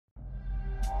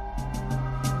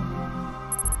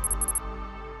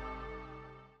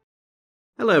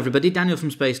Hello everybody, Daniel from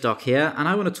Spacedock here, and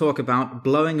I want to talk about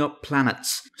blowing up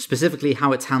planets, specifically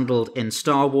how it's handled in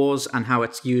Star Wars and how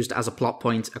it's used as a plot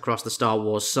point across the Star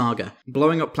Wars saga.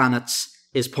 Blowing up planets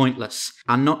is pointless,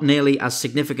 and not nearly as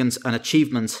significant an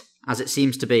achievement as it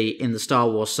seems to be in the Star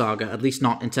Wars saga, at least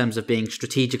not in terms of being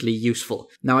strategically useful.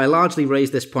 Now, I largely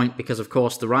raise this point because, of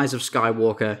course, The Rise of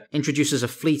Skywalker introduces a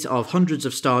fleet of hundreds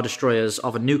of Star Destroyers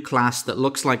of a new class that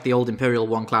looks like the old Imperial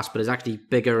 1 class, but is actually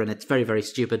bigger, and it's very, very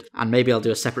stupid, and maybe I'll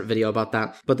do a separate video about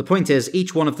that. But the point is,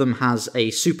 each one of them has a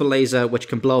super laser which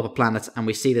can blow up a planet, and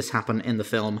we see this happen in the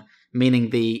film, meaning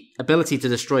the ability to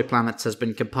destroy planets has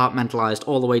been compartmentalized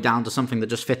all the way down to something that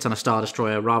just fits on a Star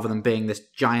Destroyer rather than being this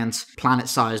giant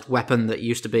planet-sized weapon that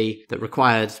used to be, that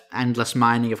required endless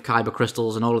mining of kyber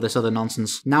crystals and all of this other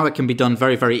nonsense. Now it can be done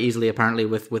very, very easily, apparently,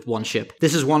 with one ship.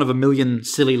 This is one of a million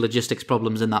silly logistics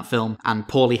problems in that film and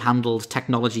poorly handled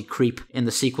technology creep in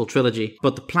the sequel trilogy,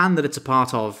 but the plan that it's a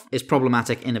part of is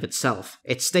problematic in of itself.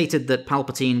 It's stated that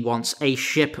Palpatine wants a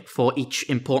ship for each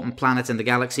important planet in the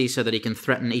galaxy so that he can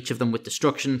threaten each of them with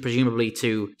destruction, presumably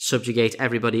to subjugate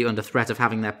everybody under threat of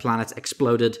having their planet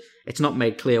exploded. It's not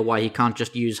made clear why he can't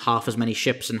just use half as many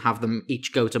ships and have them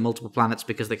each go to multiple planets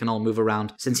because they can all move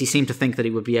around, since he seemed to think that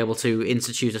he would be able to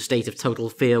institute a state of total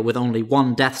fear with only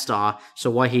one Death Star,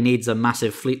 so why he needs a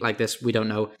massive fleet like this, we don't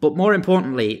know. But more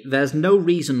importantly, there's no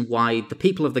reason why the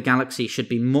people of the galaxy should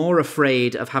be more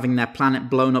afraid of having their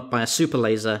planet blown up by a super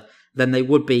laser than they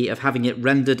would be of having it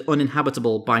rendered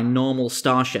uninhabitable by normal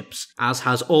starships, as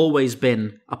has always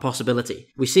been a possibility.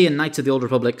 We see in Knights of the Old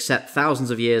Republic, set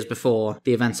thousands of years before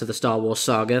the events of the Star Wars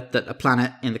saga, that a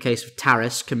planet, in the case of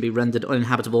Taris, can be rendered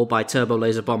uninhabitable by turbo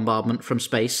laser bombardment from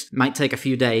space. It might take a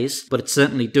few days, but it's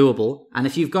certainly doable, and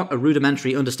if you've got a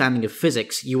rudimentary understanding of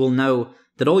physics, you will know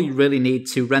that all you really need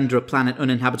to render a planet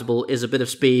uninhabitable is a bit of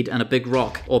speed and a big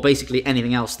rock, or basically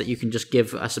anything else that you can just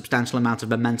give a substantial amount of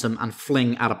momentum and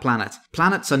fling at a planet.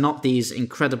 Planets are not these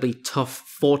incredibly tough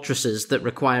fortresses that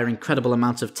require incredible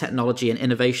amounts of technology and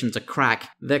innovation to crack.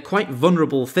 They're quite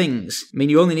vulnerable things. I mean,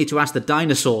 you only need to ask the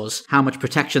dinosaurs how much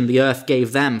protection the Earth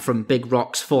gave them from big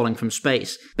rocks falling from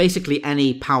space. Basically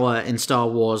any power in Star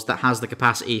Wars that has the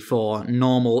capacity for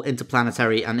normal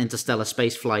interplanetary and interstellar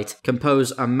spaceflight can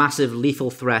pose a massive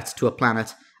lethal threat to a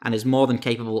planet and is more than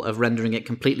capable of rendering it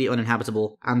completely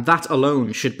uninhabitable, and that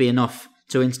alone should be enough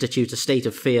to institute a state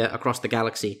of fear across the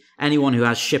galaxy. Anyone who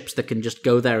has ships that can just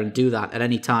go there and do that at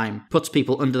any time puts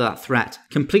people under that threat.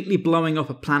 Completely blowing up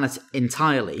a planet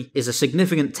entirely is a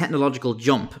significant technological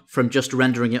jump from just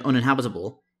rendering it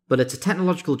uninhabitable, but it's a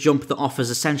technological jump that offers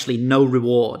essentially no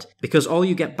reward, because all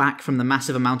you get back from the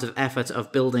massive amount of effort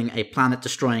of building a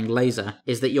planet-destroying laser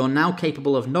is that you're now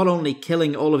capable of not only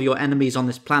killing all of your enemies on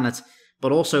this planet,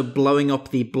 but also blowing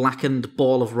up the blackened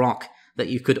ball of rock that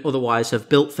you could otherwise have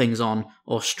built things on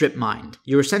or strip mined.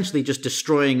 You're essentially just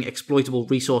destroying exploitable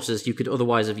resources you could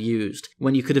otherwise have used,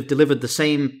 when you could have delivered the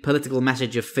same political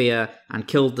message of fear and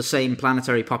killed the same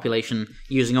planetary population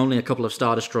using only a couple of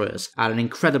Star Destroyers at an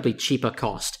incredibly cheaper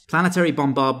cost. Planetary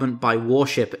bombardment by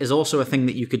warship is also a thing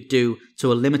that you could do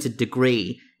to a limited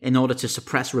degree in order to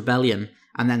suppress rebellion,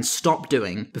 and then stop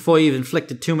doing before you've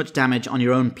inflicted too much damage on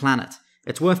your own planet.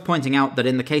 It's worth pointing out that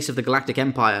in the case of the Galactic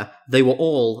Empire, they were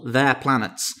all their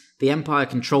planets. The Empire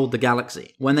controlled the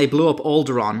galaxy. When they blew up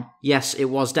Alderaan, yes, it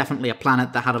was definitely a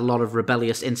planet that had a lot of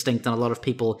rebellious instinct and a lot of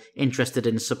people interested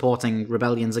in supporting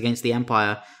rebellions against the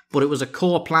Empire, but it was a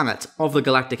core planet of the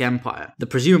Galactic Empire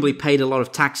that presumably paid a lot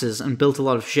of taxes and built a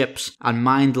lot of ships and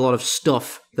mined a lot of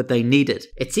stuff that they needed.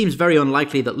 It seems very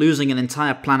unlikely that losing an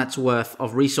entire planet's worth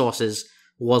of resources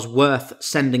was worth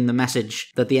sending the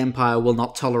message that the Empire will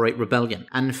not tolerate rebellion.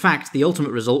 And in fact, the ultimate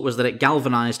result was that it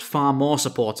galvanized far more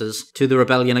supporters to the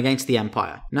rebellion against the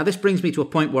Empire. Now this brings me to a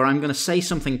point where I'm going to say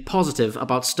something positive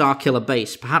about Starkiller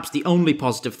Base, perhaps the only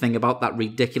positive thing about that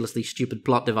ridiculously stupid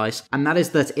plot device, and that is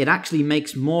that it actually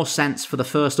makes more sense for the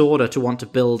First Order to want to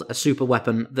build a super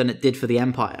weapon than it did for the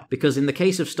Empire. Because in the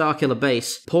case of Starkiller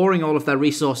Base, pouring all of their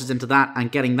resources into that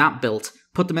and getting that built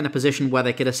put them in a position where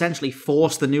they could essentially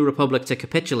force the New Republic to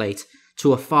capitulate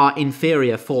to a far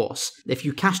inferior force. If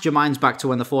you cast your minds back to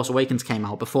when The Force Awakens came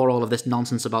out, before all of this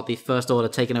nonsense about the First Order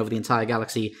taking over the entire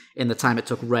galaxy in the time it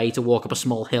took Rey to walk up a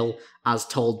small hill, as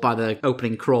told by the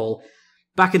opening crawl,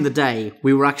 back in the day,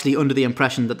 we were actually under the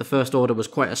impression that the First Order was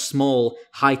quite a small,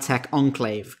 high-tech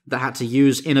enclave that had to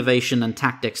use innovation and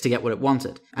tactics to get what it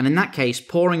wanted. And in that case,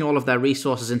 pouring all of their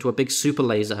resources into a big super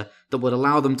laser that would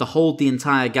allow them to hold the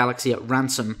entire galaxy at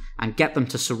ransom and get them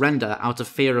to surrender out of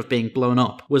fear of being blown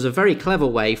up was a very clever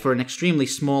way for an extremely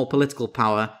small political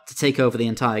power to take over the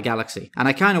entire galaxy. And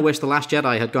I kind of wish The Last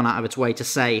Jedi had gone out of its way to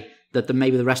say that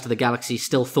maybe the rest of the galaxy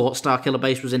still thought Starkiller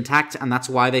Base was intact, and that's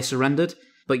why they surrendered.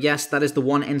 But yes, that is the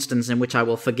one instance in which I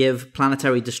will forgive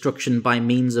planetary destruction by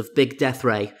means of Big Death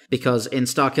Ray, because in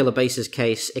Starkiller Base's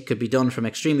case, it could be done from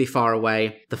extremely far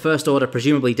away. The First Order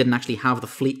presumably didn't actually have the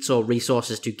fleets or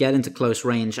resources to get into close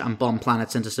range and bomb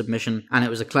planets into submission, and it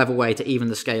was a clever way to even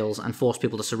the scales and force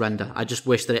people to surrender. I just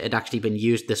wish that it had actually been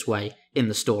used this way in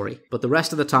the story. But the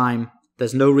rest of the time,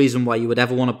 there's no reason why you would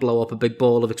ever want to blow up a big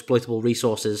ball of exploitable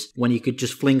resources when you could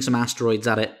just fling some asteroids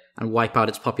at it and wipe out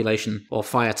its population, or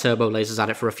fire turbo lasers at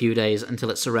it for a few days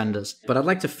until it surrenders. But I'd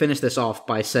like to finish this off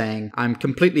by saying I'm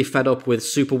completely fed up with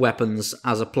super weapons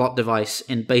as a plot device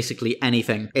in basically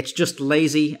anything. It's just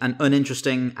lazy and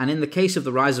uninteresting, and in the case of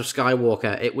The Rise of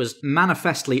Skywalker, it was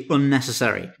manifestly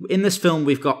unnecessary. In this film,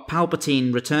 we've got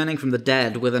Palpatine returning from the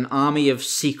dead with an army of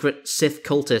secret Sith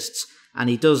cultists, and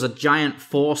he does a giant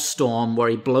force storm where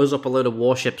he blows up a load of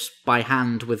warships by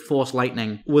hand with force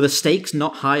lightning. Were the stakes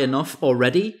not high enough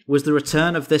already? Was the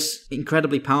return of this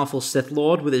incredibly powerful Sith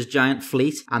Lord with his giant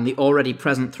fleet and the already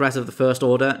present threat of the First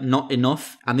Order not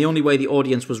enough? And the only way the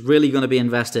audience was really going to be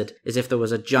invested is if there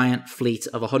was a giant fleet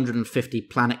of 150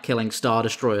 planet-killing Star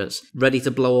Destroyers, ready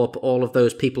to blow up all of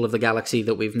those people of the galaxy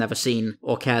that we've never seen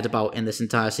or cared about in this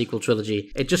entire sequel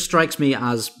trilogy. It just strikes me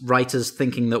as writers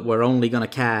thinking that we're only going to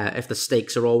care if the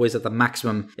stakes are always at the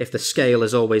maximum, if the scale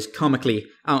is always comically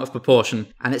out of proportion,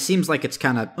 and it seems like it's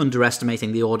kind of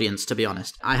underestimating the audience, to be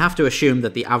honest. I have to assume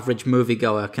that the average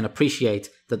moviegoer can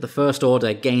appreciate that the First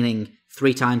Order gaining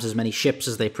 3 times as many ships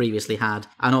as they previously had,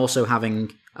 and also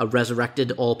having a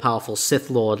resurrected, all-powerful Sith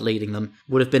Lord leading them,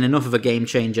 would have been enough of a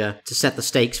game-changer to set the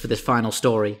stakes for this final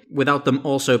story, without them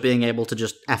also being able to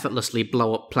just effortlessly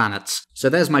blow up planets. So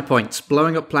there's my point.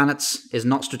 Blowing up planets is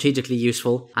not strategically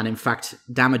useful, and in fact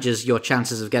damages your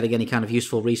chances of getting any kind of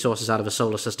useful resources out of a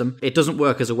solar system. It doesn't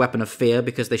work as a weapon of fear,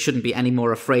 because they shouldn't be any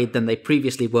more afraid than they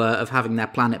previously were of having their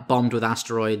planet bombed with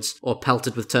asteroids, or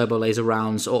pelted with turbo laser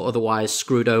rounds, or otherwise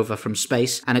screwed over from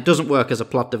space. And it doesn't work as a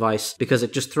plot device, because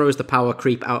it just throws the power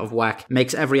creep out of whack,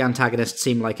 makes every antagonist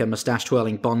seem like a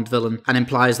mustache-twirling Bond villain, and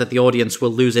implies that the audience will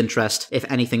lose interest if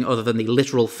anything other than the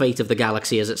literal fate of the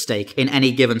galaxy is at stake in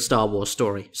any given Star Wars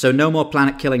story. So no more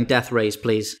planet-killing death rays,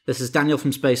 please. This is Daniel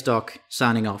from Spacedock,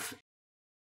 signing off.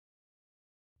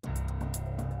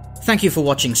 Thank you for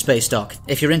watching Spacedock.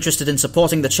 If you're interested in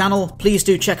supporting the channel, please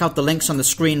do check out the links on the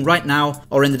screen right now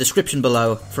or in the description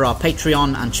below for our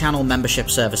Patreon and channel membership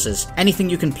services. Anything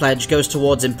you can pledge goes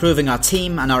towards improving our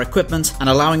team and our equipment and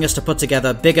allowing us to put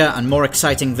together bigger and more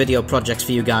exciting video projects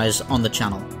for you guys on the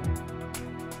channel.